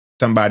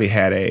somebody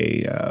had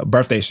a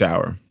birthday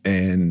shower,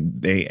 and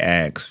they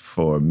asked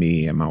for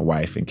me and my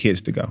wife and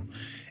kids to go.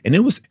 And it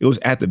was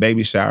at the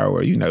baby shower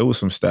where, it was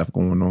some stuff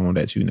going on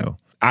that,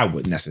 I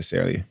wouldn't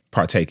necessarily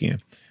partake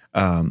in.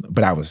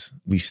 But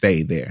we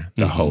stayed there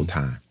the whole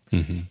time.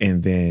 Mm-hmm.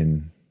 And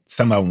then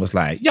some of them was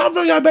like,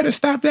 y'all better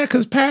stop that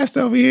because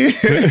Pastor over here.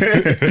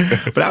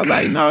 But I was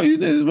like, no,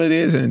 this is what it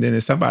is. And then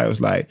somebody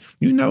was like,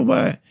 you know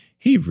what?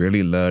 He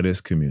really loved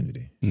this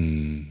community.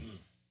 Mm.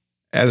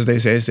 As they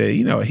said,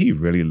 he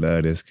really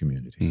loved this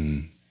community.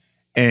 Mm.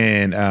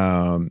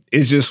 And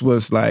it just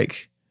was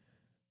like,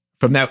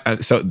 from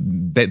that, so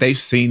they've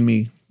seen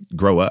me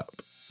grow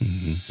up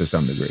to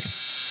some degree.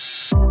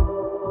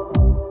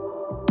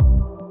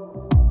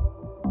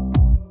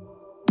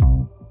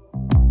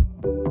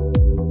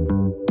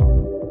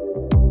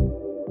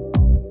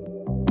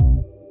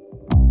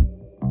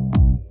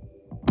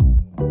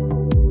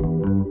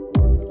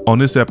 On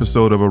this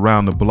episode of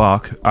Around the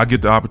Block, I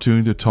get the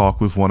opportunity to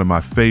talk with one of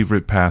my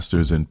favorite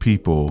pastors and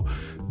people,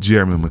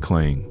 Jeremy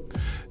McClain.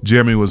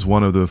 Jeremy was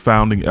one of the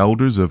founding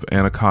elders of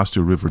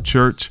Anacostia River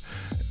Church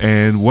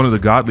and one of the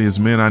godliest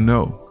men I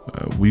know.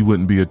 We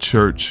wouldn't be a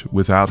church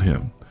without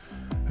him.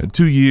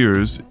 2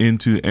 years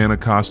into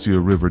Anacostia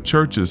River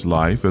Church's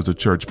life as a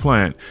church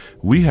plant,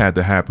 we had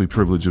the happy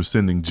privilege of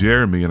sending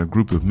Jeremy and a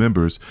group of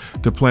members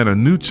to plant a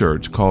new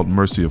church called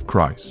Mercy of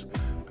Christ.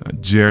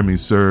 Jeremy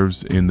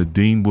serves in the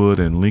Deanwood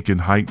and Lincoln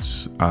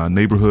Heights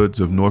neighborhoods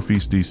of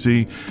Northeast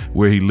D.C.,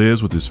 where he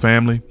lives with his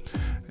family.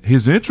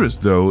 His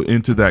interest, though,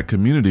 into that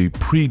community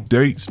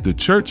predates the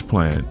church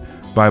plant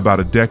by about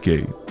a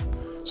decade.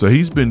 So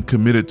he's been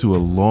committed to a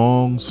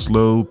long,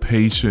 slow,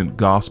 patient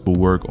gospel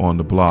work on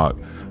the block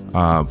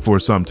for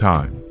some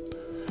time.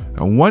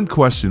 And one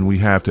question we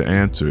have to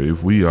answer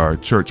if we are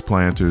church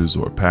planters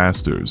or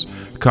pastors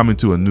coming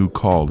to a new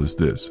call is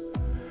this: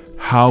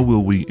 how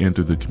will we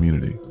enter the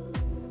community?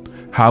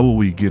 How will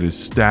we get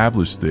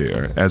established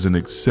there as an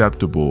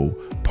acceptable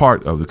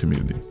part of the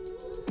community?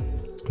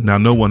 Now,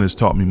 no one has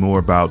taught me more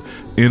about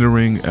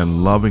entering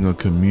and loving a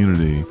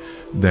community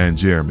than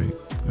Jeremy.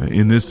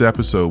 In this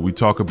episode, we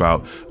talk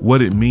about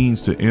what it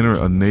means to enter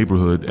a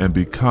neighborhood and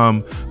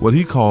become what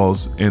he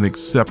calls an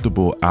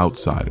acceptable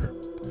outsider.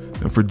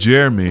 And for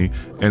Jeremy,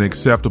 an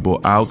acceptable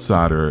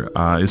outsider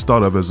is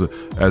thought of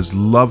as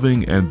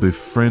loving and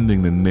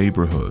befriending the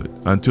neighborhood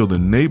until the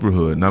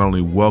neighborhood not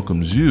only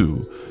welcomes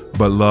you,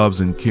 but loves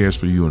and cares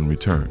for you in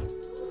return.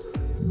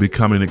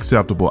 Becoming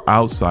acceptable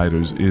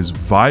outsiders is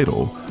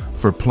vital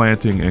for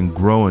planting and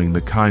growing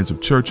the kinds of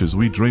churches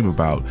we dream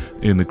about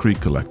in the Creek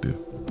Collective.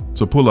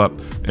 So pull up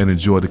and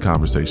enjoy the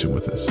conversation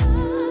with us.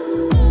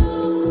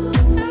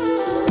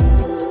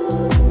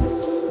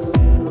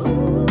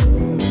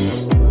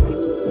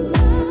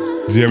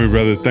 Jeremy,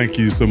 brother, thank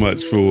you so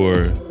much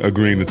for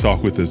agreeing to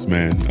talk with us,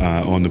 man,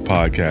 on the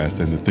podcast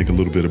and to think a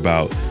little bit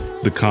about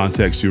the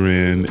context you're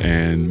in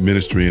and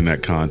ministry in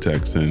that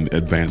context and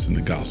advancing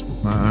the gospel.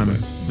 My honor.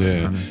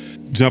 Yeah. My honor.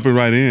 Jumping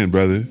right in,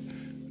 brother.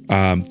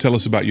 Tell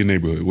us about your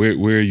neighborhood.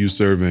 Where are you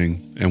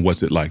serving and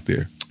what's it like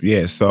there?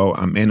 Yeah, so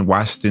I'm in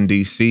Washington,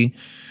 D.C.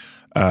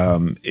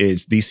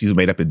 D.C. is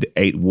made up of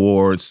 8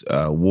 wards.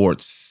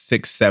 Wards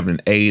 6, 7,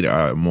 and 8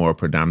 are more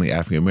predominantly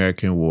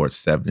African-American. Wards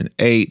 7 and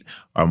 8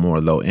 are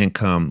more low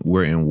income.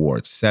 We're in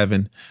Ward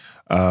 7.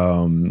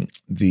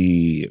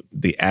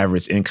 The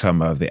average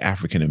income of the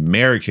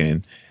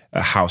African-American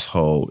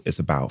household is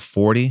about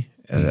 40.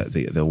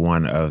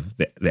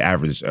 The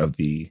average of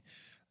the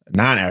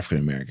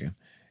non-African-American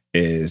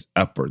is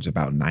upwards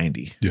about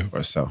 90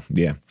 or so.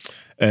 Yeah.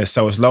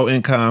 So it's low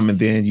income. And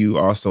then you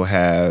also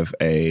have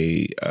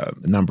a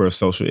number of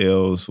social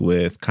ills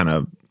with kind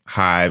of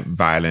high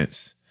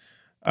violence,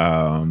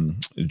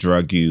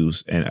 drug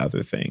use, and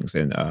other things.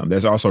 And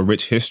there's also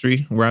rich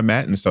history where I'm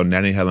at. And so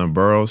Nanny Helen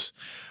Burroughs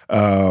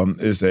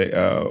is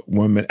a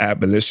woman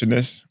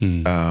abolitionist.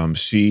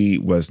 She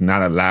was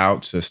not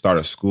allowed to start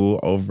a school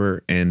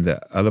over in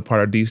the other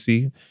part of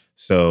D.C.,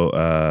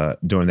 so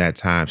during that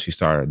time, she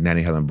started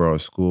Nanny Helen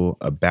Burroughs School,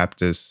 a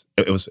Baptist.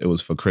 It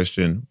was for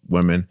Christian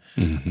women.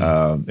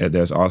 Mm-hmm.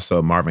 There's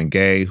also Marvin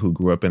Gaye, who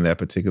grew up in that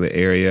particular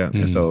area. Mm-hmm.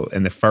 And so,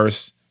 and the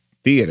first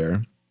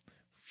theater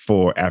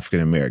for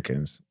African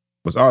Americans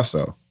was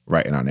also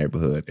right in our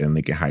neighborhood in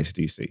Lincoln Heights,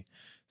 D.C.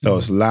 So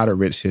it's a lot of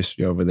rich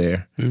history over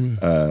there.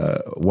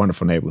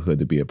 Wonderful neighborhood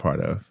to be a part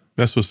of.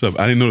 That's what's up.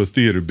 I didn't know the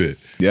theater bit.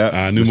 Yeah,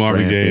 I knew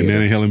Marvin Gaye and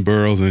Nanny Helen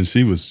Burroughs, and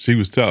she was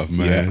tough,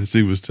 man. Yeah.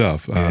 She was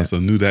tough. So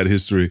knew that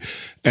history.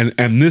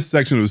 And this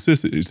section of the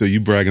city, so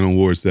you bragging on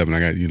Ward 7, I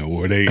got,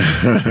 Ward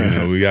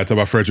 8. We got to talk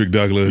about Frederick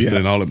Douglass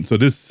and all of them. So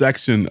this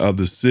section of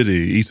the city,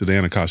 east of the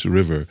Anacostia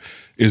River,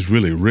 is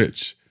really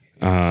rich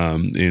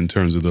in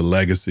terms of the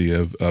legacy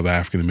of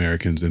African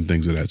Americans and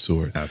things of that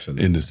sort.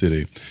 Absolutely. In the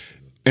city.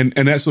 And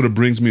that sort of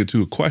brings me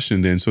to a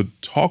question then. So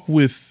talk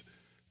with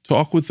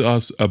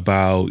us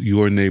about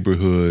your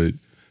neighborhood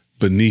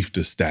beneath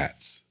the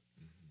stats,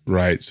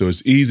 right? So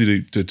it's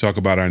easy to talk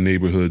about our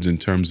neighborhoods in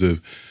terms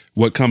of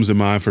what comes to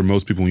mind for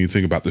most people when you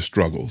think about the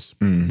struggles,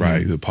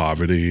 right? The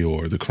poverty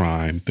or the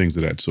crime, things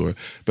of that sort.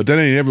 But that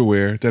ain't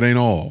everywhere. That ain't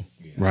all.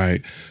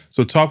 right?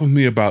 So talk with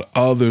me about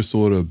other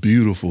sort of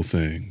beautiful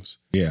things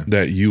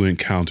that you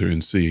encounter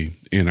and see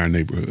in our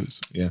neighborhoods.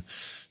 Yeah.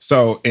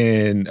 So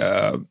in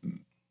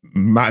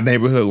my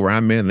neighborhood where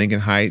I'm in, Lincoln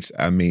Heights,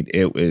 I mean,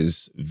 it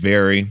was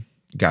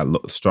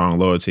got strong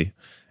loyalty.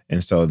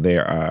 And so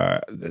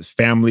there's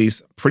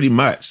families pretty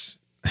much.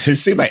 It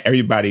seemed like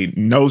everybody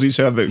knows each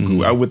other,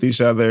 grew up with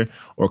each other,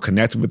 or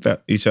connected with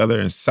each other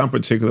in some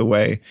particular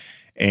way.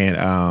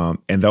 And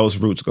those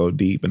roots go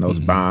deep, and those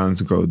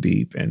bonds grow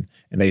deep, and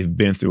they've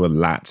been through a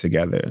lot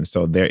together. And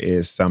so there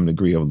is some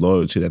degree of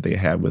loyalty that they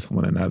have with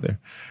one another.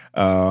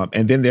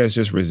 And then there's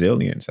just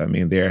resilience. I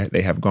mean,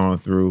 they have gone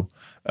through,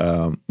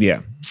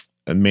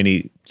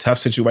 many tough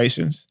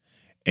situations,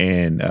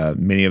 and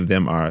many of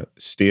them are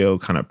still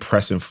kind of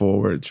pressing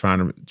forward,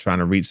 trying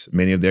to reach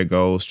many of their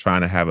goals,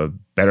 trying to have a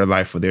better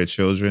life for their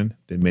children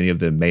than many of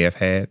them may have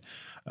had.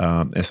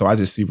 And so I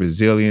just see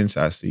resilience,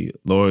 I see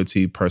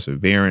loyalty,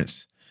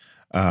 perseverance,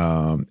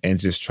 and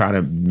just trying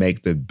to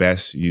make the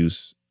best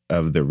use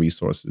of the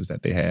resources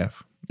that they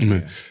have.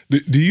 Yeah.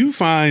 Do you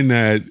find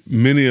that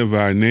many of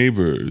our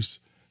neighbors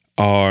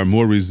are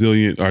more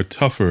resilient, are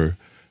tougher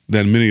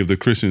than many of the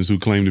Christians who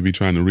claim to be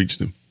trying to reach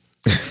them?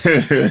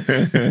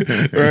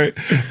 Right?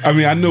 I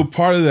mean, I know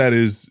part of that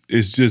is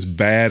just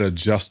bad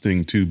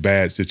adjusting to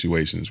bad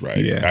situations, right?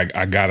 Yeah.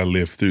 I got to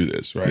live through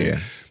this, right? Yeah.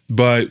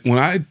 But when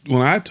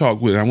I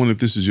talk with, I wonder if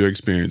this is your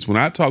experience, when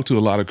I talk to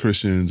a lot of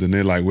Christians and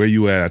they're like, where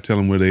you at? I tell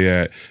them where they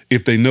at.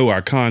 If they know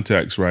our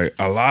context, right?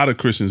 A lot of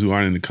Christians who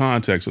aren't in the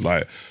context are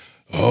like,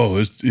 oh,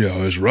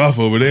 it's rough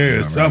over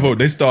there. It's tough over.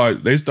 They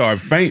start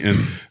fainting,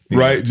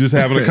 right? Just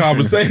having a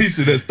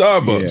conversation at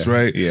Starbucks,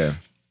 right? Yeah.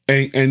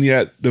 And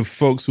yet the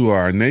folks who are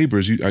our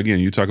neighbors,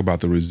 you talk about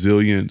the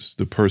resilience,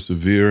 the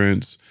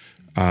perseverance,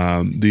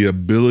 the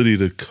ability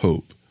to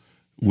cope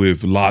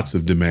with lots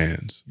of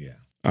demands,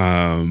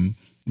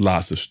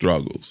 lots of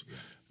struggles.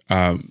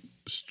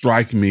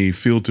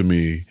 Feel to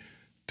me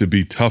to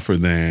be tougher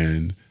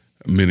than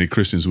many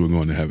Christians who are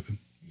going to heaven.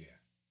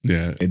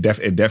 Yeah. It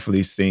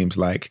definitely seems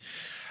like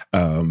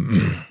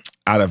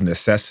out of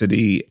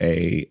necessity,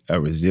 a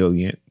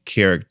resilient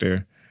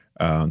character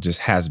just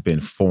has been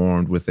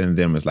formed within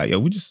them. It's like,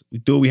 we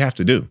do what we have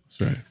to do.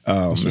 That's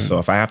right. So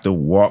if I have to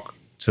walk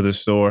to the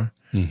store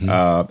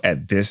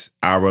at this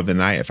hour of the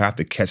night, if I have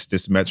to catch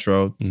this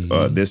metro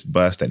or this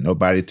bus that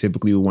nobody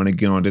typically would want to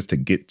get on just to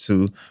get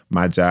to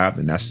my job,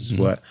 then that's just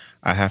what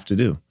I have to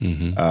do.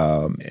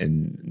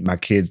 And my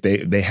kids,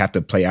 they have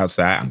to play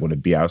outside. I'm going to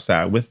be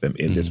outside with them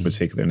in this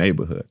particular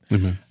neighborhood.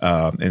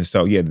 And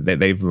so,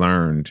 they've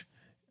learned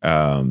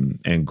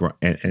and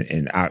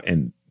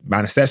by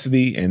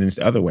necessity and in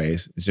other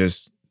ways,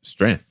 just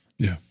strength.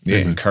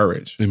 And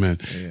courage. Amen.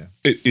 Yeah.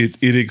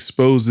 It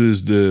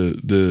exposes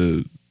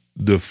the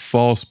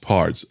false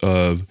parts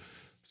of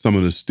some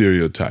of the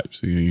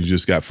stereotypes. You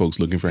just got folks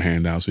looking for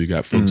handouts, or you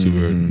got folks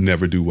who are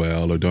never do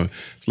well or don't.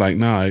 It's like,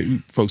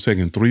 folks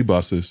taking 3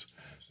 buses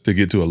to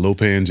get to a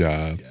low-paying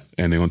job,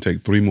 and they're going to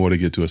take 3 more to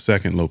get to a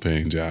second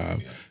low-paying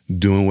job,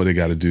 doing what they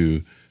got to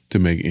do to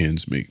make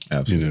ends meet.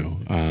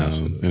 Absolutely.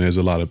 And there's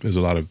a lot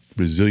of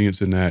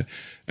resilience in that,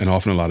 and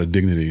often a lot of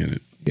dignity in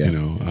it.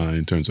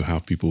 In terms of how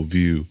people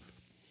view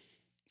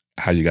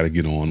how you got to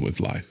get on with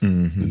life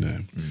and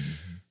that.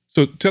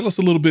 So tell us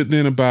a little bit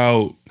then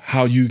about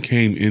how you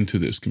came into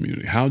this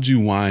community. How'd you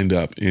wind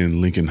up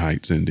in Lincoln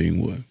Heights and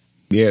Deanwood?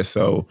 Yeah,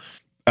 so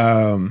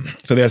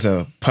there's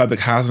a public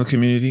housing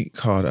community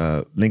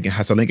called Lincoln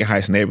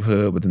Heights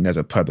neighborhood, but then there's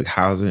a public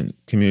housing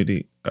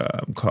community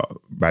called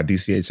by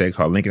DCHA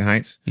called Lincoln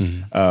Heights.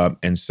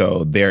 And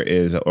so there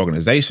is an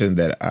organization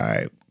that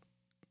I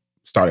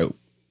started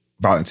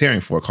volunteering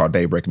for called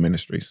Daybreak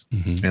Ministries.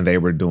 And they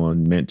were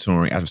doing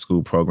mentoring, after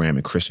school program,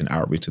 and Christian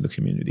outreach to the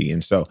community.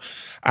 And so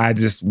I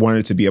just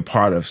wanted to be a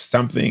part of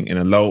something in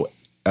a low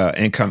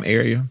income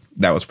area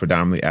that was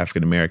predominantly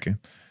African American.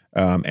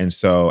 And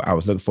so I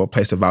was looking for a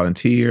place to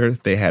volunteer.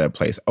 They had a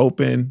place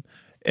open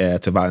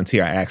to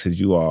volunteer. I asked, did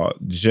you all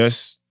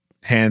just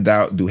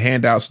do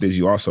handouts? Did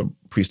you also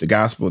preach the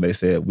gospel? They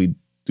said, we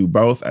do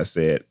both. I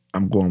said,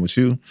 I'm going with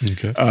you.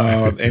 Okay.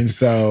 And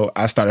so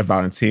I started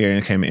volunteering,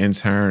 became an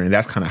intern, and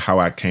that's kind of how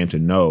I came to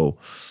know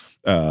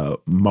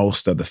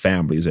most of the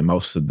families and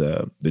most of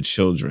the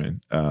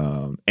children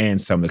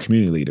and some of the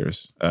community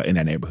leaders in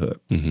that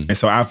neighborhood. And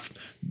so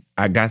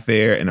I got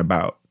there in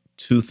about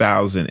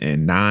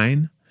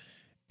 2009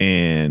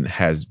 and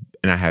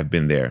I have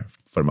been there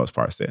for the most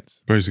part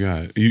since. Praise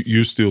God.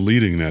 You're still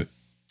leading that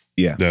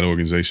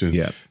organization.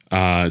 Yeah.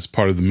 It's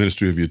part of the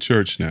ministry of your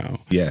church now.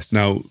 Yes.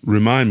 Now,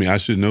 remind me, I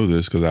should know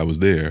this because I was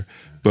there,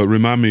 but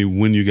remind me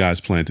when you guys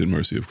planted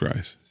Mercy of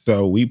Christ.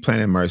 So we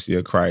planted Mercy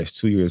of Christ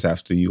 2 years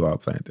after you all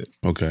planted.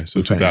 Okay,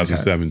 so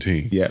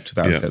 2017. Yeah,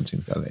 2017,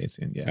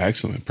 2018, yeah.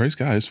 Excellent. Praise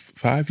God. It's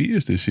 5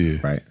 years this year.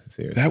 Right,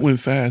 seriously. That went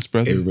fast,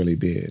 brother. It really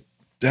did.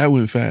 That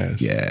went fast.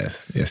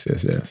 Yes.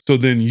 So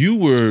then you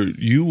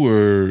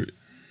were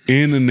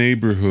in a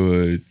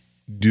neighborhood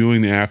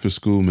doing the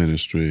after-school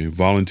ministry,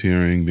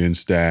 volunteering, then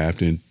staffed,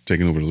 and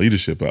taking over the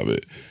leadership of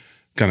it,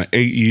 kind of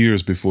 8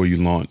 years before you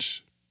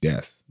launched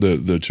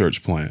the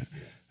church plant.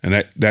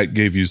 And that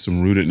gave you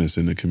some rootedness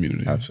in the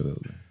community.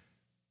 Absolutely.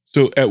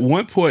 So at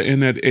one point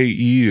in that 8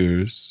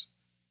 years,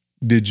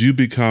 did you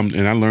become,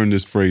 and I learned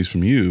this phrase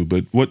from you,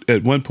 but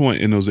at one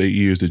point in those 8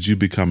 years, did you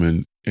become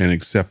an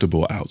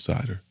acceptable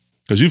outsider?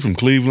 Because you from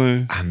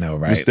Cleveland. I know,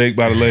 right? Mistake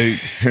by the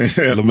lake.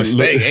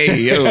 Mistake.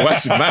 Hey, yo,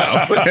 watch your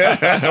mouth.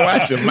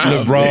 Watch your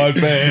mouth. LeBron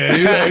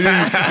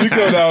fan. You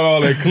come down with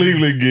all that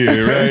Cleveland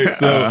gear, right?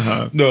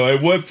 So, no,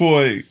 at what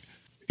point,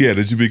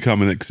 did you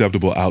become an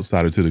acceptable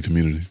outsider to the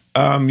community?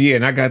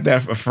 And I got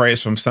that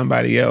phrase from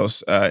somebody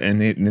else,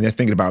 and they're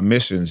thinking about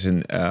missions,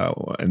 and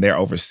they're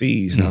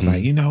overseas. And I was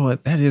like, you know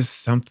what? That is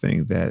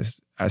something that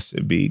I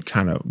should be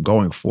kind of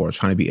going for,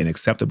 trying to be an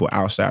acceptable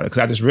outsider. Because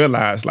I just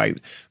realized,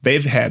 like,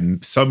 they've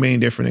had so many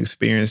different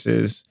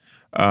experiences,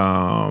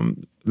 a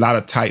lot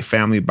of tight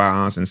family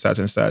bonds and such.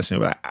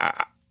 And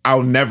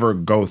I'll never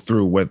go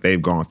through what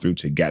they've gone through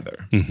together.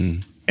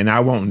 And I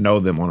won't know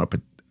them on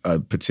a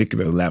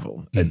particular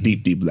level, a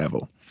deep, deep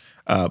level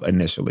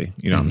initially.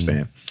 You know what I'm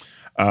saying?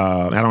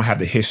 I don't have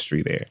the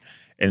history there.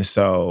 And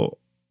so,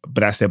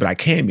 but I said, but I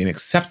can be an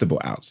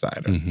acceptable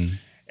outsider.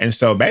 And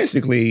so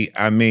basically,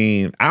 I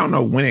mean, I don't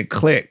know when it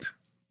clicked,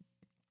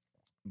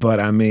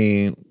 but I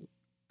mean,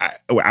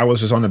 I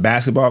was just on the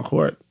basketball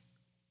court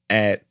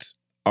at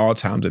all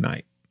times of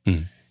night.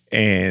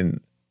 And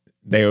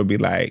they would be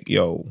like,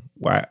 yo,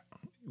 why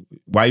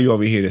you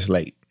over here this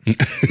late? It's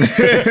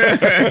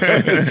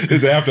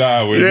after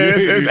hours. Yeah,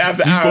 it's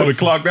after hours. You're supposed to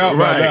clock out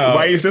right now.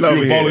 Why you sit over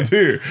here?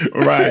 Volunteer.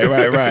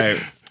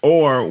 Right.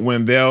 Or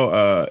when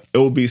it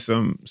will be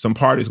some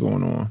parties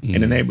going on in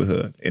the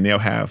neighborhood, and they'll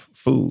have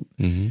food,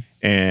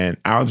 and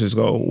I'll just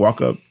go walk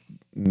up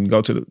and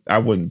go to I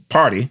wouldn't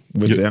party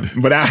with them,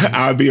 but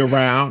I'll be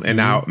around and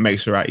I'll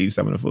make sure I eat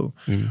some of the food,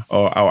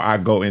 or I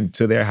go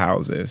into their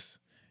houses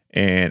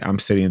and I'm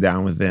sitting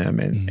down with them,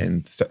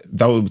 and so,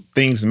 though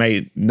things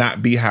may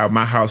not be how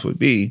my house would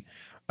be,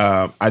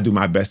 I do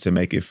my best to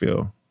make it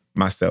feel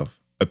myself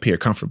appear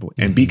comfortable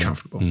and be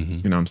comfortable.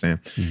 You know what I'm saying?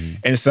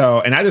 And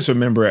so, and I just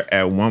remember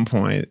at one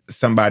point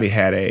somebody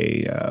had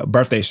a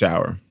birthday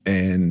shower,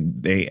 and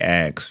they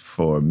asked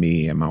for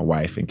me and my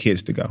wife and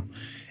kids to go.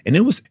 And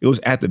it was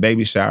at the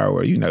baby shower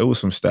where, it was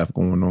some stuff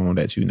going on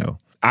that,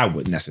 I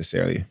wouldn't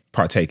necessarily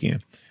partake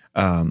in.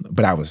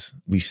 But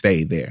we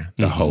stayed there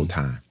the whole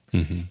time.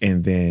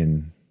 And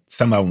then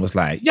some of them was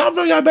like,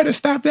 y'all better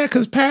stop that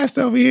because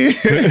Pastor over here.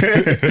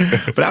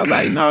 But I was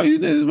like, no,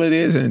 this is what it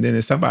is. And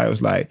then somebody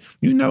was like,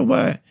 you know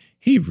what?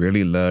 He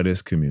really loved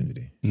this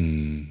community.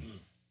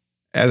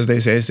 As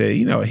they said,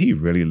 he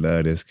really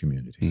loved this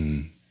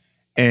community.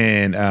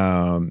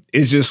 And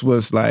it just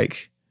was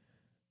like,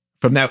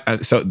 from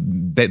that, so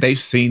they've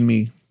seen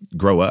me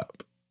grow up.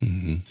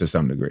 To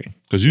some degree.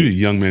 Because you're a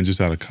young man just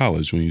out of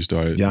college when you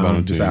started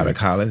volunteering. Just out of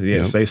college,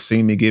 yes. Yep. They've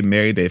seen me get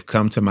married. They've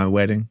come to my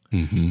wedding.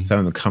 Some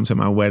of them come to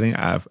my wedding.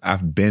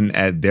 I've been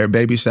at their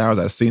baby showers.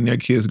 I've seen their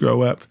kids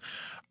grow up.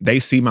 They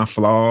see my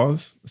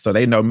flaws, so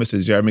they know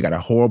Mr. Jeremy got a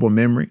horrible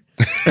memory.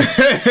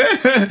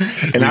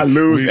 And I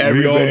lose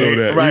everything. We all know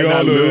that. Right,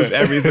 I lose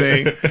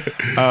everything.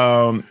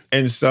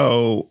 And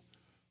so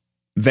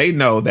they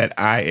know that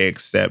I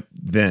accept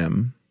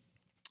them,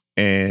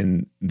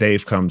 and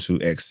they've come to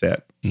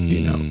accept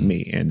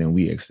me, and then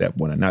we accept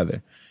one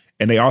another.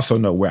 And they also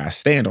know where I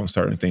stand on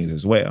certain things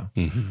as well.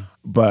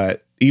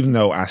 But even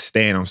though I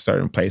stand on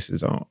certain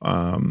places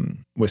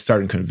with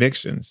certain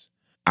convictions,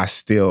 I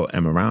still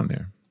am around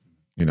there.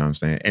 You know what I'm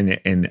saying?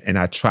 And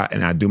I try,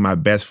 and I do my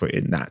best for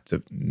it not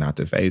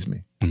to faze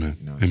me. Amen.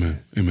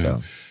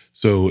 Amen.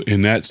 So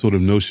in that sort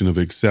of notion of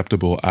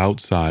acceptable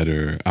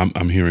outsider,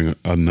 I'm hearing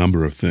a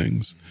number of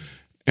things.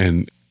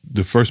 And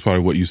the first part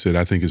of what you said,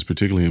 I think, is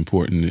particularly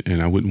important,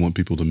 and I wouldn't want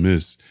people to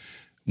miss.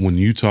 When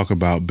you talk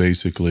about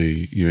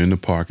basically you're in the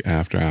park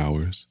after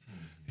hours,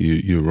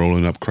 you're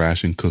rolling up,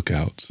 crashing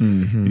cookouts,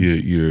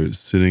 you're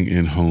sitting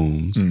in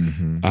homes,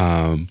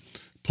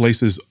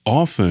 places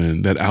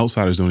often that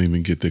outsiders don't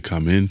even get to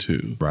come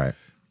into. Right.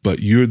 But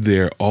you're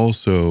there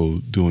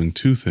also doing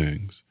two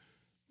things: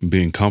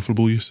 being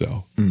comfortable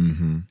yourself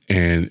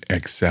and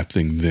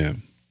accepting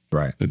them.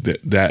 Right.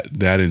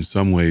 That in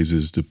some ways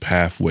is the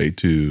pathway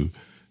to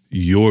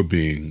your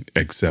being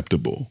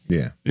acceptable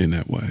in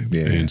that way.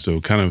 And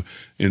so kind of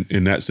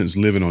in that sense,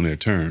 living on their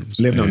terms.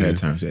 Living on their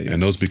terms,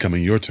 And those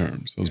becoming your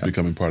terms. Those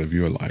becoming part of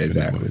your life.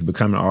 Exactly.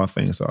 Becoming all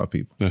things to all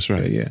people. That's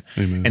right.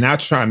 Amen. And I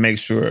try to make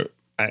sure,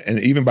 and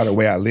even by the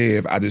way I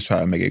live, I just try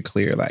to make it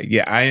clear, like,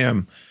 I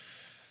am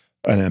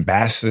an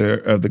ambassador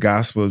of the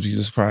gospel of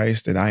Jesus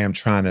Christ, and I am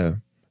trying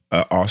to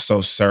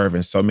also serve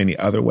in so many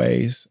other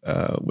ways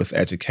with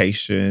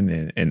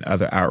education and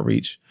other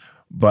outreach.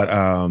 But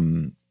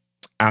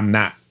I'm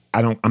not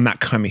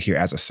coming here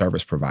as a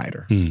service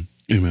provider.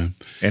 Amen.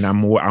 And I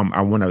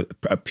want to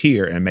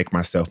appear and make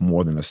myself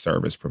more than a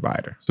service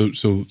provider.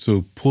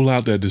 So pull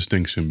out that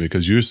distinction,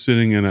 because you're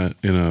sitting in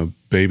a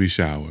baby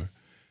shower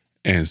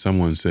and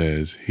someone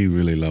says he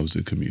really loves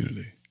the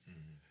community.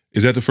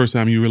 Is that the first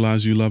time you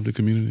realized you love the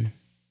community?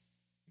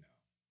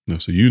 No,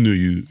 so you knew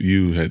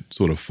you had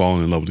sort of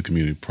fallen in love with the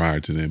community prior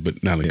to then,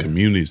 but now the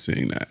community is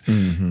seeing that.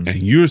 Mm-hmm. And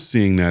you're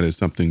seeing that as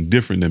something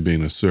different than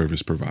being a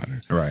service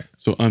provider. Right.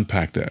 So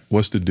unpack that.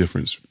 What's the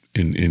difference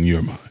in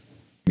your mind?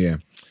 Yeah.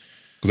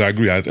 Because I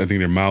agree. I think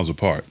they're miles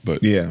apart,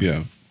 but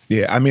yeah.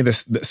 I mean,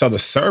 so the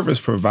service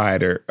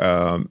provider,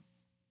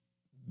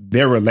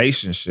 their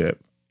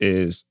relationship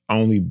is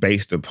only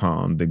based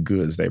upon the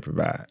goods they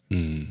provide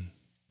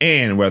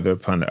and whether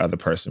upon the other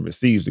person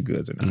receives the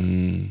goods or not.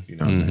 You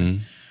know what I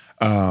mean?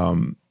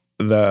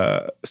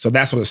 So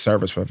that's what a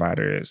service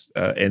provider is.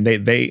 And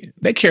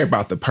they care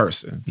about the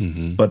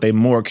person, but they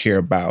more care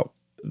about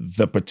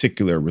the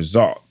particular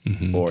result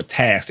or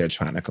task they're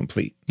trying to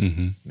complete. You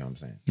know what I'm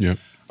saying? Yeah.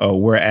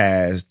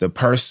 Whereas the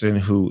person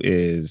who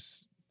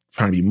is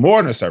trying to be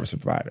more than a service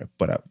provider,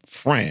 but a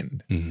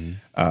friend,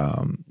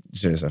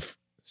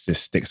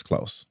 just sticks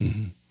close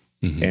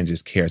and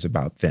just cares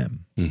about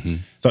them.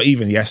 So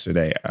even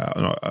yesterday,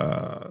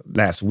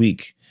 last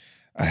week,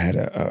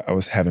 I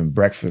was having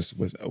breakfast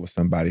with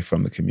somebody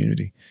from the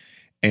community,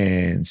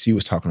 and she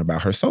was talking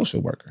about her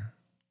social worker,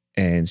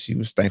 and she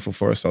was thankful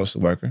for her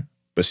social worker,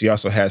 but she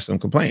also had some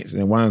complaints.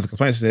 And one of the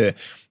complaints said,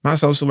 "My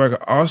social worker,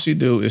 all she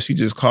do is she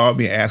just called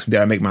me and asked me,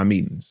 did I make my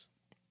meetings?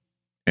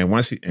 And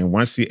once she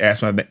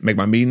asked me to make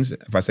my meetings,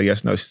 if I say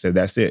yes or no, she said,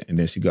 that's it. And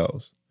then she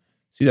goes.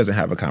 She doesn't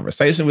have a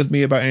conversation with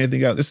me about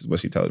anything else. This is what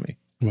she told me.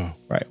 Wow.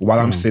 Right. While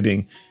I'm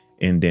sitting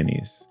in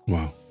Denny's.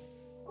 Wow.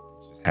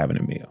 Just having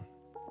a meal.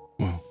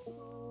 Wow.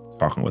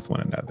 Talking with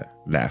one another.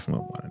 Laughing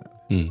with one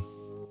another.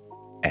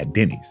 At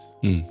Denny's.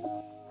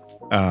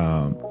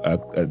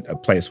 A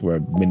place where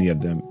many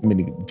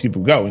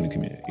people go in the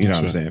community. You know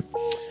what I'm saying?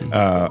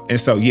 And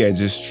so,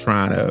 just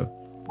trying to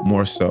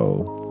more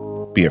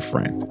so be a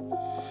friend.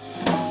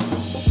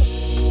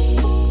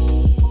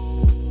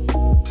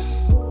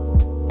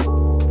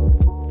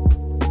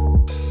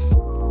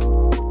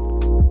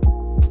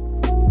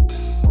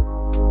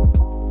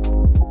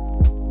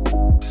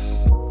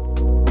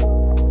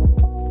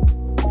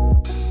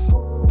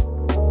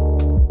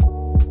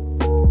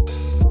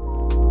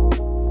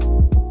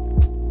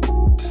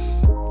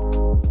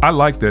 I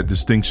like that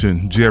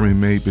distinction Jeremy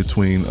made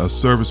between a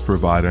service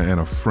provider and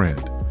a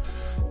friend.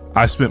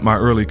 I spent my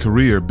early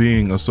career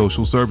being a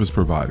social service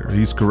provider.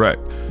 He's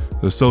correct.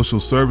 The social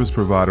service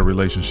provider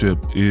relationship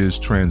is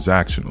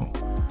transactional.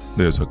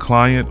 There's a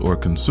client or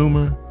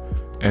consumer,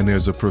 and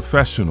there's a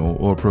professional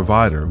or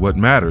provider. What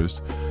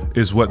matters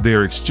is what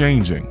they're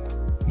exchanging,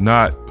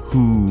 not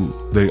who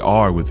they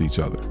are with each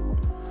other.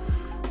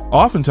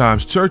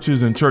 Oftentimes,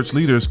 churches and church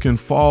leaders can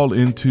fall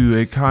into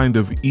a kind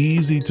of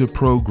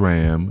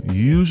easy-to-program,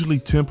 usually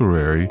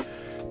temporary,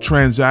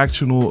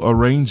 transactional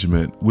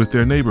arrangement with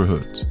their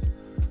neighborhoods.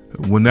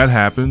 When that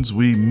happens,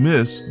 we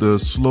miss the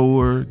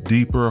slower,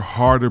 deeper,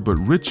 harder, but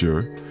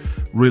richer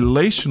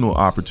relational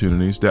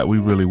opportunities that we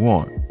really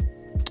want.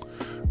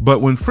 But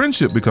when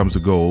friendship becomes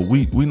the goal,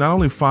 we not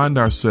only find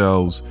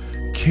ourselves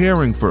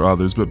caring for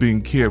others, but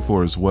being cared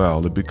for as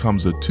well. It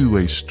becomes a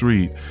two-way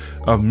street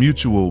of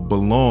mutual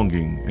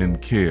belonging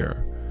and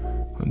care.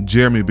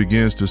 Jeremy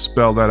begins to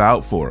spell that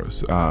out for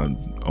us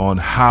on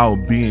how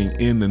being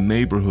in the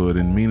neighborhood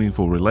in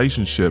meaningful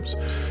relationships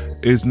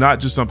is not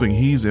just something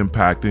he's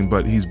impacting,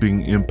 but he's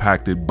being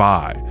impacted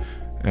by,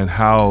 and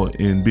how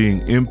in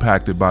being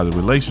impacted by the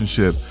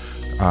relationship,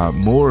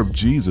 more of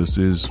Jesus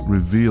is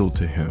revealed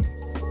to him.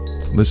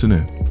 Listen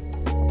in.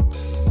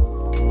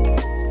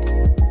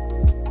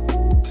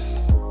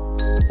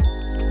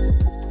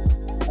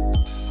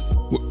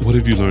 What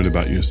have you learned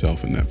about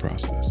yourself in that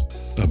process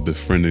of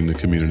befriending the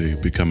community,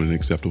 becoming an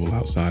acceptable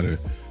outsider?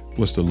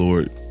 What's the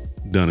Lord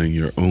done in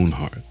your own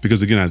heart?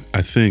 Because again,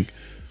 I think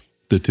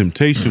the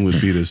temptation would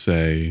be to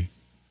say,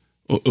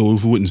 or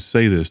if we wouldn't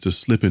say this, to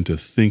slip into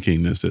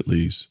thinking this at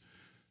least,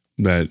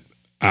 that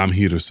I'm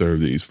here to serve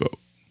these folk,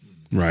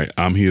 right?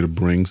 I'm here to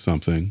bring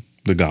something,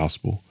 the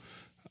gospel,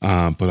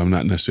 but I'm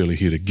not necessarily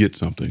here to get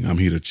something. I'm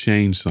here to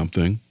change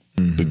something,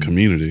 the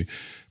community,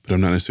 but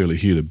I'm not necessarily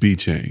here to be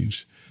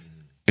changed.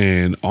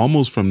 And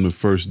almost from the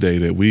first day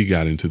that we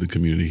got into the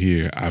community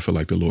here, I feel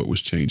like the Lord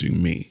was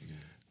changing me,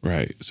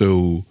 right?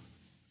 So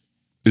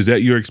is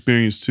that your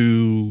experience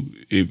too?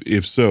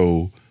 If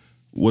so,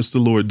 what's the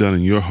Lord done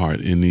in your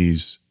heart in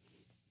these,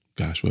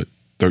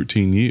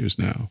 13 years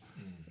now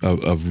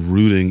of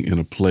rooting in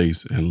a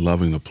place and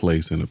loving a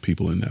place and the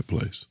people in that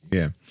place?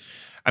 Yeah.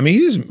 I mean, he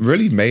just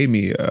really made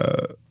me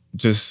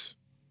just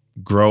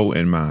grow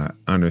in my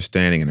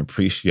understanding and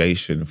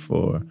appreciation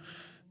for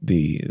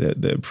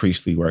the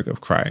priestly work of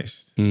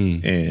Christ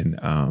and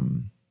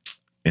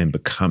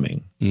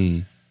becoming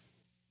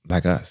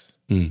like us,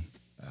 a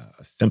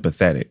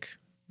sympathetic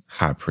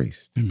high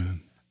priest.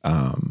 Amen.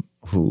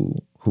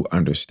 Who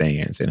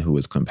understands and who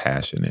is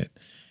compassionate.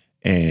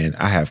 And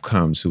I have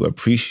come to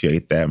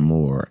appreciate that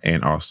more,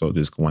 and also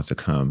just want to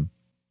come.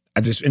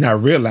 I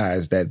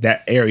realized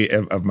that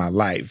area of my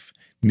life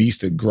needs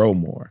to grow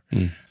more.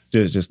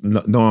 Just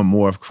knowing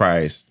more of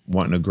Christ,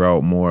 wanting to grow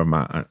more of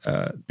my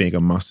being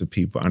amongst the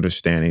people,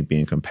 understanding,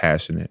 being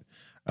compassionate,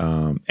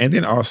 and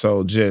then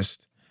also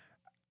just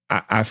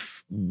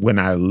when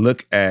I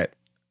look at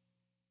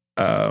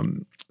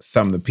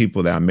some of the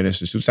people that I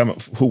minister to, some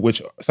of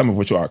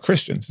which are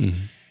Christians,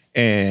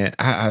 and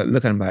I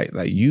look at them like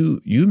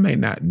you may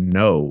not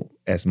know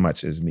as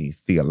much as me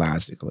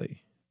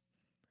theologically.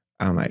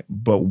 I'm like,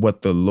 but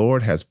what the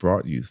Lord has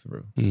brought you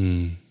through,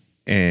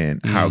 and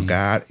how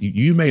God,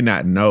 you may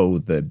not know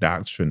the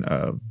doctrine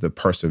of the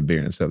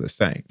perseverance of the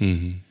saints,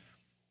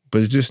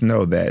 but just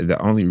know that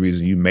the only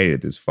reason you made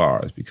it this far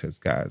is because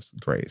God's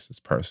grace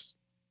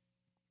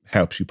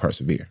helps you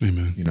persevere.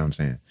 Amen. You know what I'm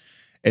saying?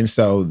 And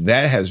so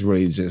that has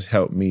really just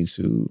helped me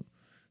to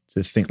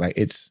think like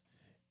it's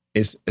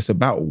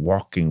about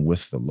walking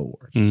with the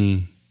Lord.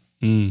 You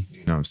know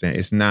what I'm saying?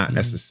 It's not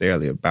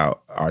necessarily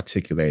about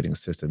articulating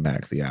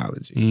systematic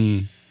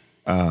theology.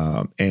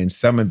 And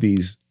some of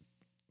the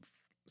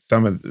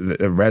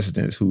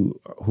residents who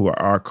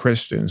are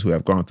Christians who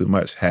have gone through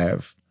much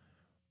have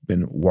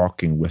been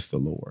walking with the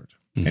Lord,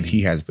 and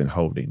He has been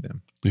holding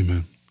them.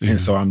 Amen. And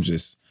so I'm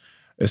just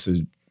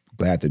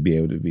glad to be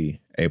able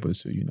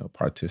to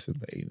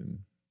participate and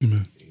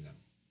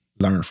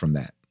learn from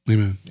that.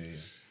 Amen. Yeah.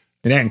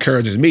 And that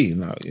encourages me.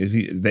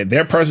 If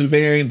they're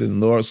persevering, then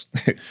the Lord's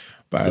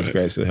by His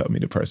grace will help me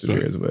to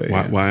persevere as well.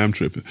 Why I'm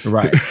tripping?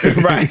 Right.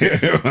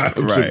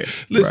 Right.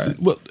 Listen,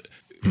 well,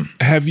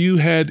 have you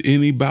had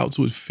any bouts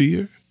with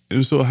fear?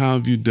 And so, how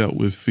have you dealt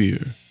with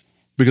fear?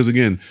 Because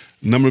again,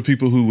 a number of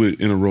people who would,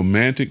 in a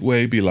romantic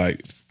way, be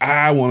like,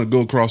 I want to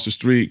go across the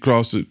street,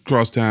 cross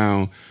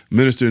town,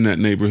 minister in that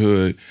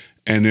neighborhood,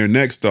 and their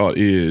next thought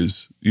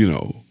is,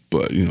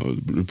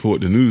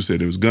 report the news said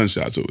there was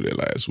gunshots over there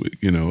last week,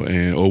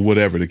 or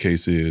whatever the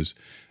case is,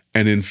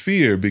 and then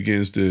fear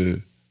begins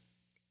to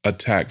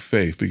attack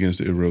faith, begins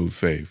to erode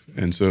faith,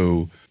 and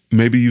so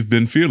maybe you've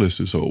been fearless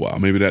this whole while.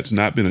 Maybe that's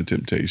not been a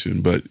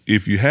temptation, but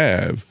if you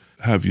have,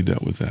 how have you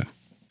dealt with that?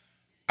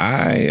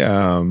 I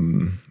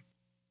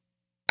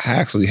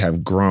actually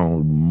have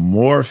grown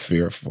more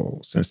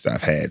fearful since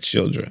I've had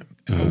children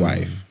and a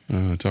wife.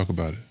 Talk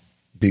about it.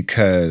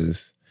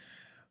 Because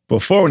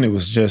before, when it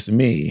was just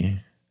me,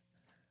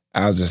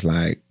 I was just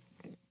like,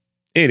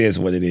 it is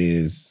what it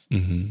is.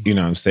 You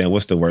know what I'm saying?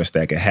 What's the worst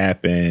that could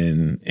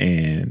happen?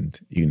 And,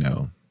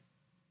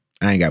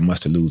 I ain't got much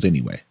to lose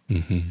anyway.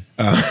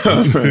 But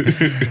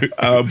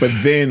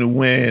then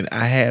when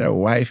I had a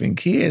wife and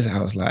kids,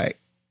 I was like,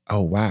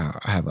 oh, wow,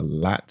 I have a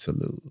lot to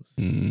lose.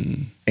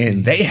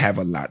 And they have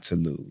a lot to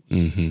lose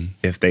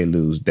if they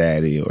lose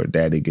daddy or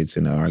daddy gets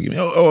in an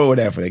argument or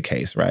whatever the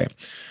case, right?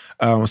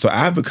 So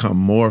I've become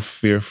more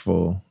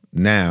fearful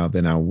now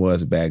than I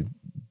was back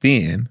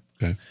then.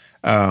 Okay.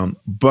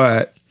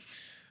 But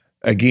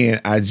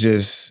again, I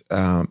just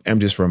am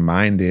just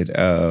reminded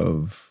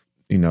of,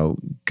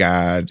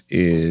 God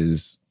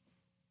is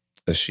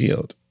a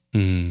shield.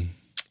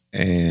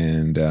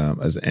 And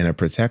a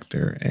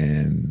protector,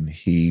 and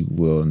He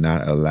will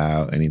not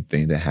allow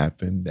anything to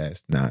happen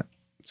that's not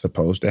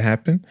supposed to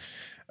happen.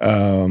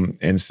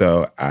 And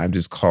so I'm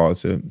just called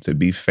to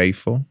be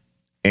faithful,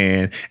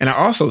 and I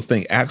also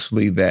think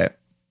actually that,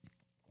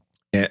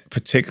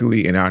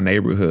 particularly in our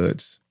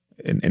neighborhoods,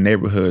 in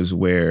neighborhoods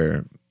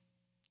where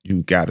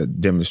you got to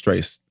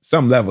demonstrate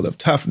some level of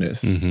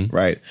toughness,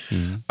 right?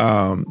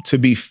 To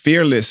be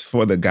fearless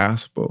for the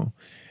gospel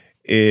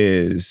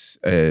is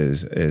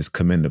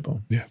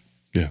commendable. Yeah.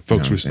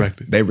 Folks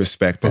respect it. They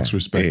respect that. Folks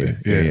respect it.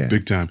 Yeah,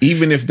 big time.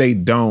 Even if they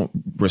don't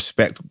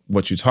respect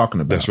what you're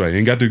talking about. That's right.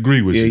 Ain't got to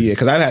agree with you. Yeah,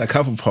 because I've had a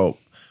couple folk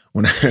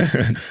when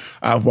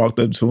I've walked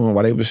up to them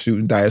while they were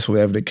shooting dice,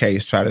 whatever the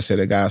case, try to say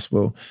the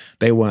gospel.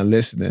 They weren't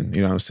listening, you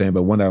know what I'm saying?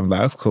 But one of them was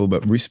like, that's cool,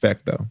 but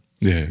respect though.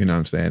 Yeah. You know what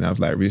I'm saying? I was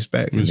like,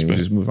 respect. And then we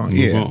just move on.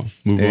 Move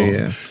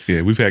on.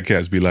 Yeah, we've had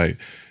cats be like,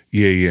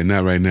 yeah,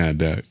 not right now,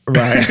 Doc.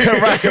 Right. We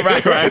about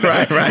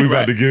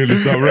to get into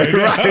something right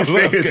now. Right,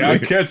 seriously. I'll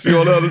catch you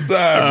on the other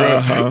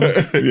side,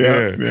 bro.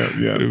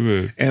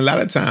 Yeah. And a lot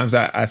of times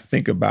I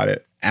think about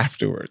it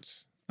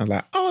afterwards. I'm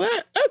like, oh,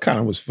 that kind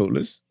of was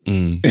foolish. You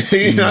know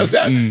what I'm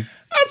saying?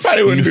 I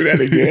probably wouldn't do that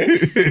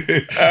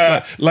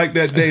again. Like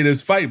that day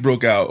this fight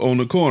broke out on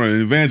the corner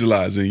and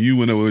evangelizing. You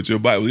went over with your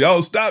Bible.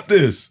 Y'all, stop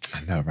this.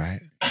 I know,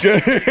 right?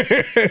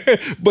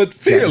 But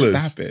fearless.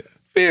 Stop it.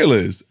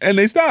 Fearless. And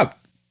they stopped.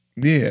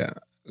 Yeah.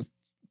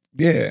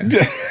 They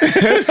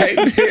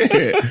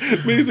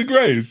did. Means of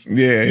grace.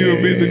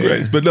 Means of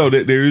grace. But no,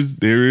 there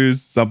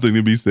is something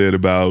to be said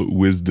about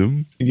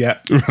wisdom. Yeah.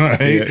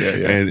 Right?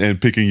 Yeah.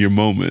 And picking your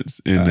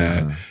moments in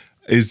that.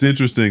 It's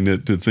interesting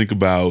to think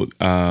about,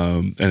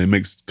 and it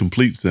makes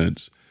complete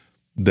sense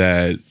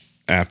that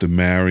after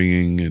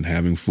marrying and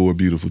having 4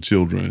 beautiful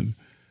children,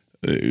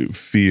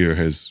 fear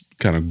has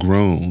kind of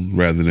grown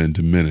rather than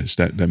diminished.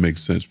 That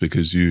makes sense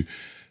because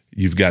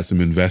you've got some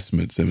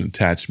investments and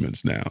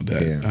attachments now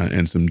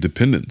and some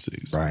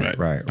dependencies.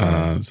 Right.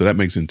 So that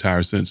makes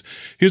entire sense.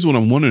 Here's what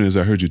I'm wondering as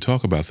I heard you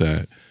talk about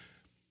that.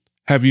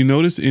 Have you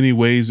noticed any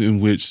ways in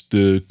which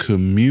the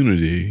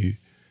community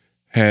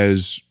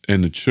and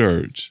the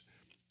church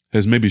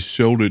has maybe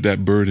shouldered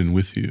that burden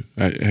with you?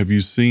 Have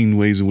you seen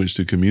ways in which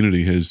the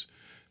community has,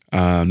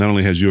 not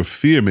only has your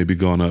fear maybe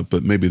gone up,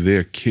 but maybe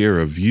their care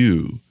of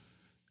you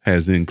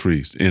has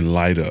increased in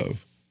light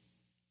of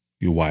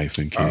your wife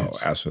and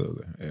kids? Oh,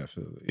 absolutely.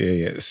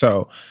 Yeah.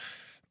 So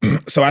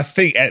I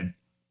think at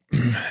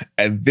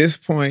this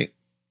point,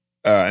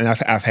 and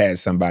I've had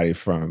somebody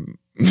from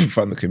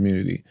the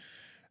community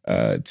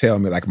tell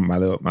me, like my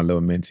little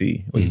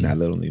mentee, well, he's not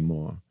little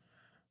anymore,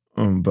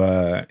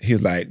 but he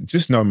was like,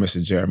 just know,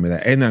 Mr. Jeremy,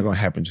 that ain't nothing gonna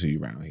happen to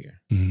you around here.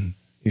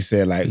 He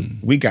said, like,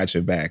 we got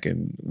your back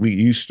and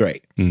you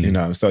straight, you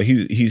know. So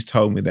he's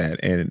told me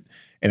that, and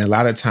a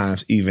lot of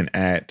times, even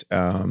at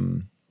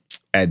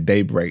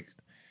Daybreak,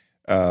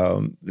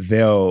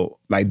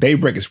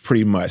 Daybreak is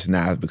pretty much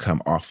now has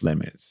become off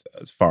limits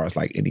as far as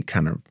like any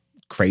kind of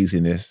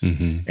craziness,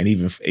 and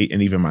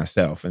even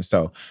myself. And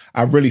so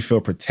I really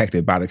feel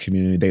protected by the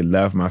community. They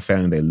love my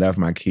family. They love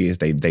my kids.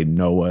 They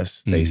know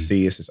us. They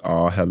see us as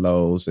all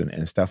hellos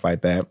and stuff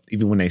like that.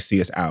 Even when they see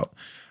us out,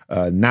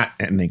 not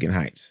at Lincoln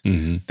Heights,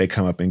 they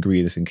come up and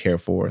greet us and care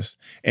for us.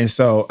 And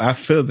so I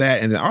feel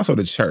that. And then also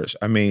the church.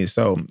 I mean,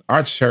 so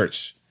our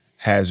church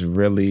has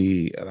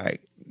really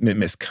like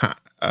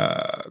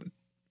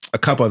a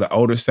couple of the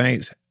older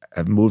saints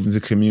have moved into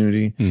the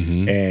community,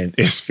 and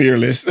it's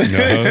fearless.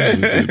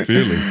 It's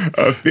fearless.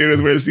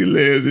 Fearless where she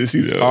lives, and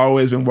she's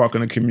always been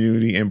walking the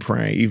community and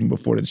praying, even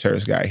before the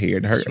church got here.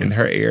 And in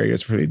her area,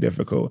 it's pretty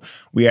difficult.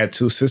 We had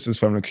two sisters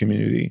from the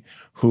community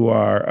who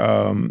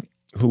are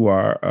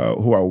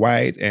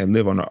white and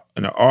live in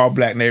an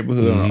all-black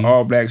neighborhood on an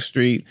all-black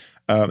street.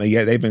 And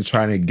yet they've been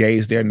trying to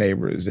engage their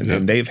neighbors,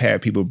 and they've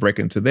had people break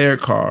into their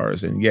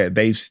cars, and yet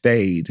they've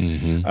stayed.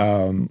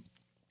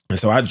 And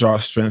so I draw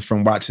strength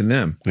from watching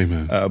them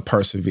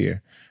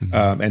persevere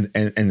and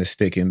to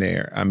stick in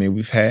there. I mean,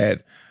 we've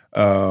had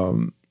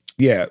another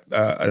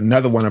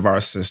one of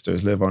our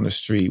sisters live on the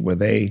street where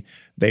they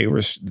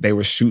were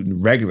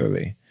shooting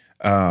regularly.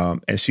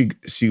 And she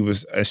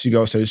goes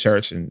to the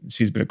church, and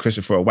she's been a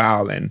Christian for a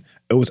while, and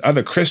it was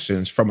other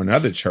Christians from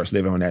another church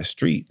living on that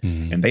street,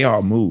 and they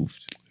all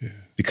moved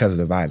because of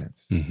the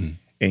violence. And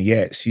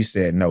yet she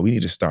said, no, we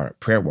need to start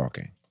prayer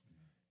walking.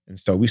 And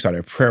so we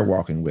started prayer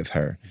walking with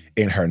her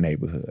in her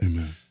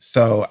neighborhood.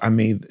 So, I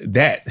mean,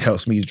 that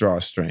helps me draw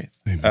strength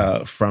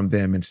from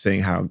them, and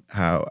seeing how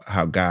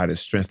God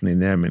is strengthening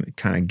them and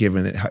kind of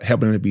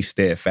helping them to be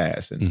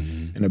steadfast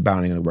and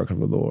abounding in the work of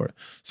the Lord.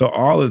 So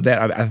all of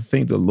that, I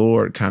think the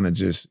Lord kind of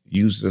just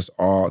uses us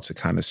all to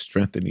kind of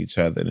strengthen each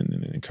other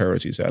and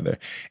encourage each other.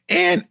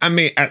 And I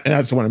mean, I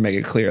just want to make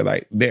it clear,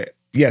 like,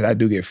 yes, I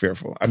do get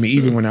fearful. I mean,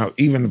 even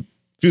a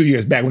few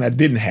years back when I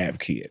didn't have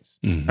kids,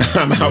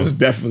 I was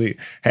definitely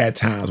had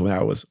times when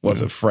I was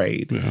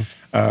afraid.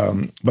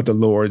 But the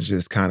Lord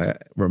just kind of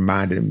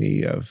reminded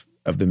me of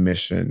the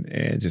mission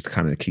and just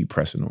kind of keep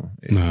pressing on.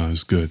 No,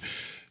 it's good.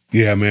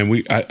 Yeah,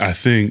 man. I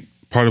think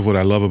part of what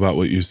I love about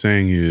what you're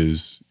saying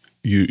is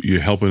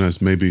you're helping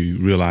us maybe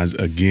realize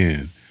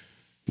again,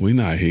 we're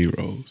not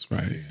heroes,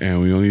 right?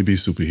 And we don't need to be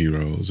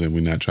superheroes, and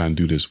we're not trying to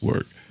do this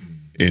work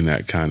in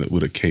that kind of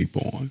with a cape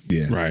on,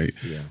 right?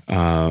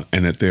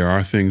 And that there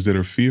are things that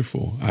are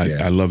fearful.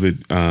 I love it.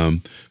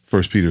 1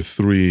 Peter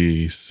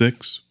 5,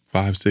 6,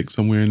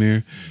 somewhere in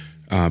there.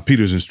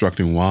 Peter's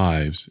instructing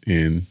wives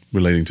in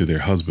relating to their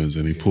husbands,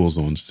 and he pulls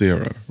on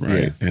Sarah,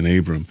 right, and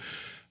Abram.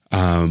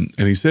 And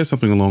he says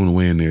something along the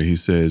way in there. He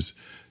says,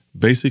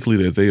 basically,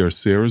 that they are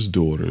Sarah's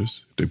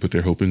daughters. They put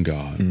their hope in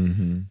God.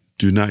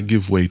 Do not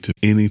give way to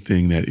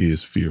anything that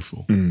is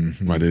fearful,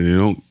 right? They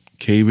don't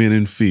cave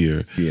in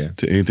fear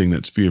to anything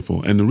that's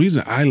fearful. And the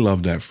reason I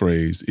love that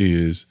phrase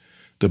is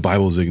the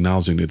Bible is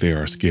acknowledging that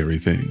there are scary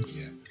things,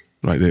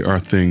 right? There are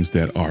things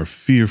that are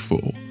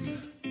fearful.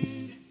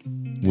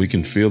 We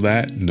can feel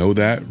that, know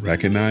that,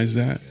 recognize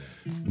that,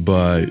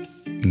 but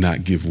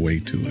not give way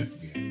to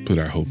it. Put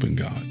our hope in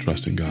God,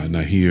 trust in God.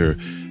 Now here,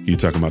 you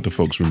talk about the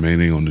folks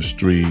remaining on the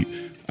street.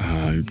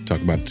 You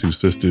talk about the two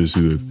sisters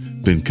who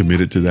have been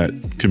committed to that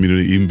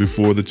community even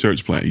before the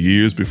church plant,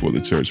 years before the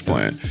church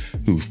plant,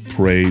 who've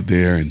prayed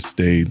there and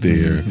stayed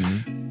there.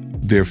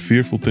 There are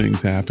fearful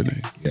things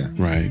happening,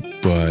 right?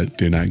 But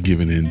they're not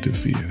giving in to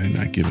fear. They're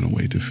not giving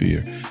away to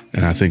fear.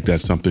 And I think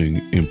that's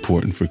something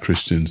important for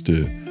Christians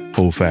to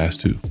hold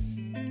fast to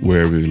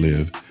wherever we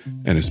live,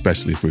 and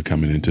especially if we're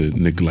coming into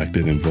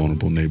neglected and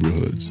vulnerable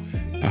neighborhoods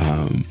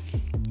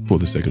for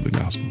the sake of the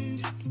gospel.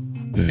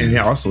 And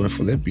then also in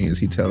Philippians,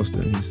 he tells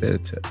them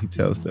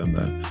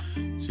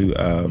to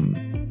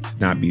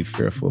not be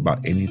fearful about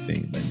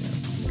anything by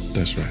now.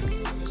 That's right.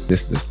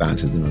 This is a sign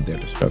to them of their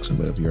destruction,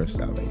 but of your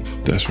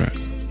salvation. That's right.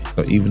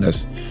 So even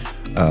us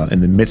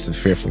in the midst of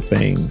fearful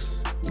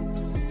things,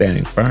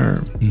 standing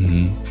firm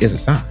is a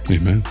sign.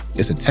 Amen.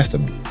 It's a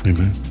testimony.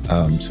 Amen.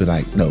 To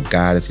like, no,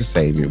 God is a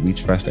Savior. We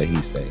trust that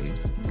He saved,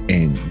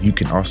 and you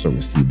can also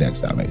receive that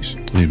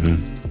salvation.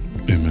 Amen.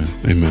 Amen.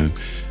 Amen.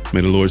 May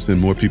the Lord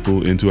send more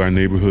people into our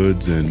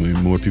neighborhoods, and may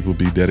more people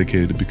be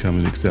dedicated to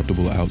becoming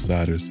acceptable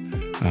outsiders,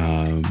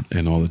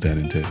 and all that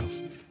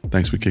entails.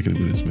 Thanks for kicking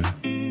it with us, man.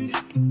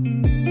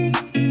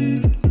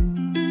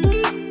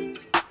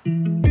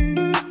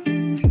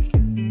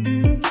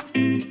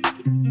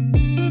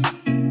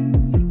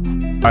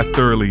 I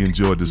thoroughly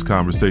enjoyed this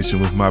conversation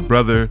with my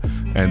brother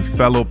and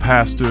fellow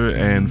pastor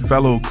and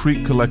fellow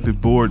Creek Collective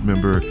board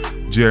member,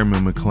 Jeremy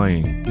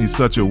McClain. He's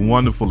such a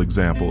wonderful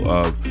example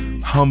of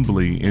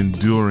humbly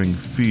enduring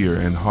fear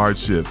and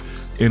hardship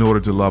in order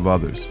to love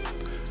others.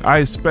 I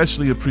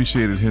especially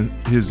appreciated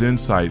his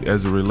insight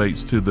as it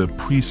relates to the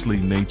priestly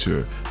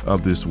nature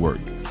of this work.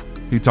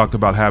 He talked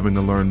about having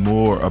to learn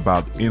more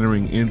about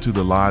entering into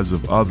the lives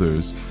of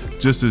others,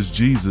 just as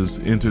Jesus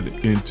entered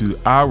into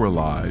our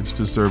lives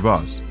to serve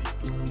us.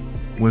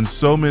 When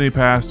so many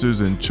pastors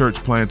and church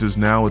planters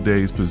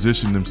nowadays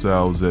position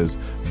themselves as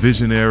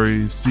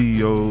visionaries,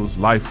 CEOs,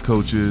 life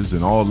coaches,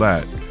 and all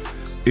that,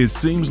 it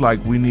seems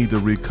like we need to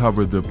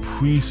recover the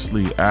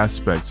priestly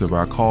aspects of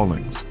our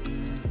callings.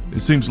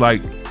 It seems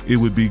like it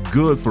would be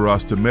good for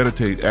us to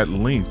meditate at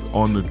length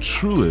on the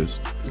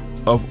truest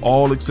of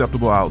all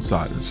acceptable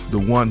outsiders, the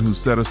one who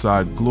set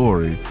aside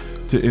glory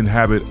to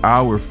inhabit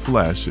our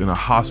flesh in a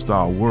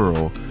hostile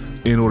world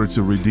in order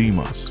to redeem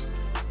us.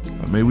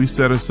 May we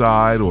set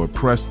aside or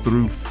press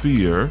through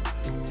fear,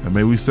 and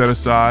may we set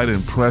aside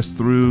and press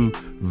through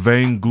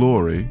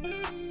vainglory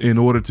in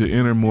order to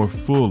enter more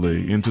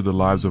fully into the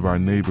lives of our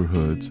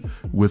neighborhoods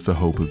with the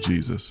hope of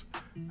Jesus.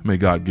 May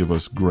God give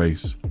us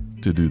grace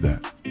to do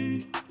that.